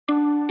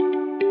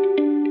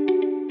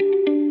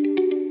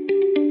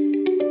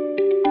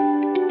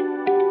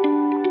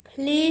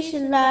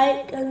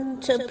like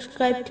and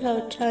subscribe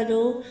to our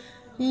channel.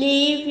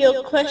 Leave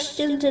your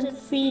questions and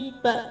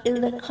feedback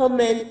in the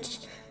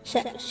comments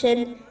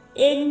section.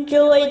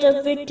 Enjoy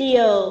the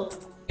video.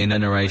 In a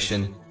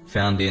narration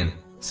found in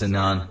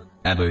Sunan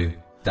Abu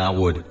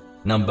Dawood,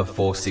 number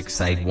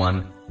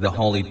 4681, the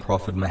Holy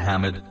Prophet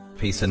Muhammad,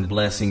 peace and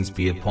blessings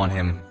be upon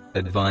him,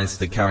 advised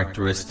the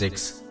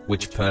characteristics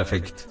which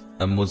perfect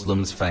a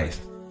Muslim's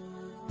faith.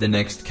 The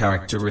next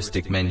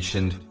characteristic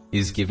mentioned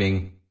is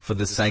giving, for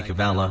the sake of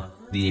Allah,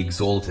 the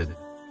Exalted.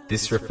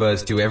 This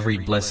refers to every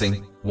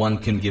blessing one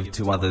can give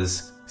to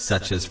others,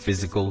 such as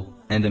physical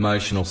and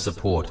emotional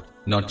support,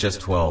 not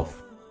just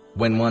wealth.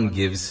 When one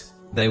gives,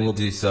 they will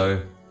do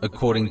so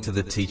according to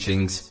the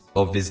teachings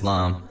of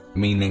Islam,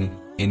 meaning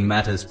in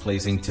matters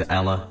pleasing to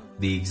Allah,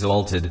 the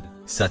Exalted,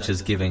 such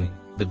as giving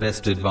the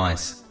best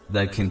advice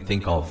they can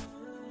think of.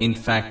 In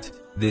fact,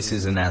 this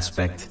is an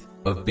aspect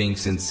of being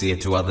sincere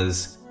to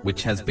others,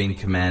 which has been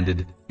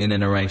commanded in a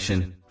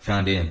narration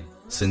found in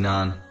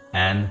Sunan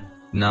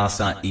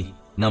an-Nasa'i,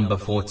 number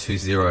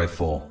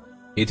 4204.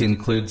 It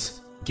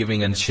includes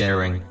giving and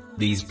sharing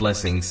these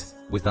blessings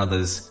with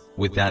others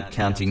without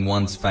counting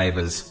one's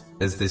favors,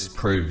 as this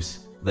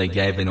proves they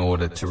gave in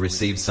order to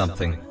receive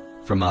something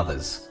from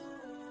others.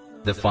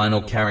 The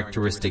final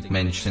characteristic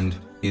mentioned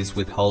is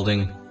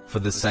withholding, for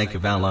the sake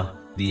of Allah,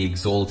 the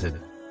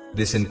Exalted.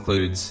 This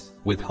includes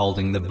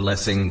withholding the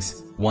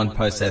blessings one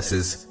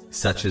possesses,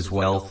 such as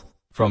wealth,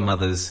 from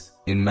others,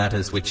 in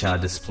matters which are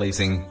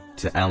displeasing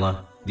to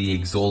Allah, the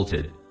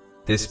Exalted.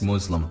 This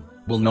Muslim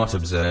will not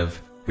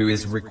observe who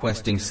is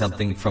requesting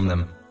something from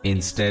them.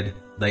 Instead,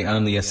 they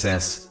only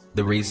assess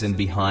the reason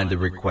behind the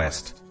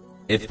request.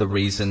 If the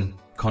reason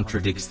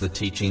contradicts the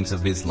teachings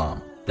of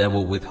Islam, they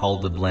will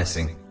withhold the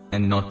blessing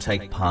and not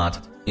take part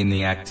in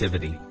the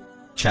activity.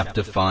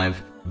 Chapter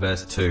 5,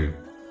 verse 2.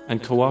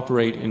 And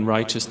cooperate in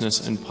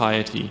righteousness and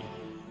piety,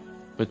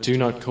 but do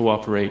not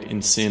cooperate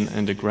in sin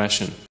and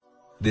aggression.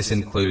 This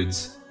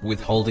includes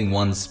withholding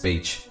one's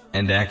speech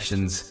and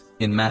actions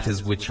in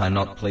matters which are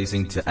not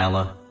pleasing to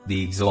Allah,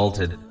 the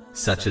Exalted,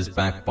 such as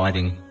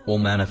backbiting or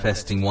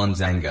manifesting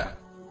one's anger.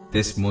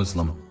 This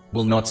Muslim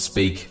will not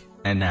speak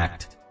and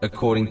act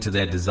according to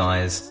their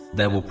desires.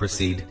 They will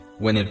proceed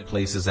when it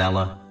pleases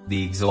Allah,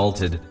 the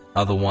Exalted,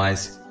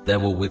 otherwise they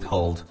will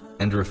withhold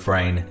and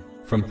refrain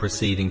from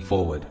proceeding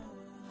forward.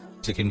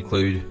 To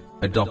conclude,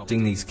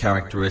 adopting these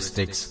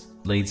characteristics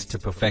leads to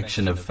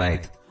perfection of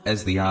faith,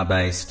 as they are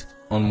based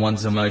on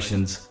one's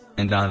emotions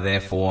and are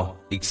therefore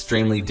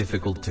extremely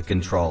difficult to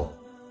control.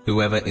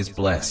 Whoever is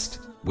blessed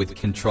with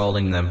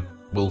controlling them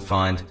will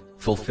find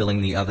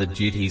fulfilling the other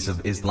duties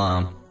of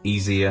Islam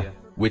easier,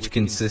 which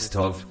consist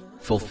of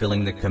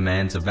fulfilling the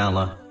commands of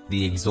Allah,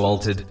 the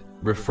Exalted,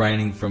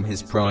 refraining from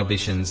His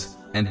prohibitions,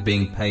 and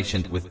being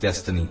patient with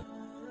destiny.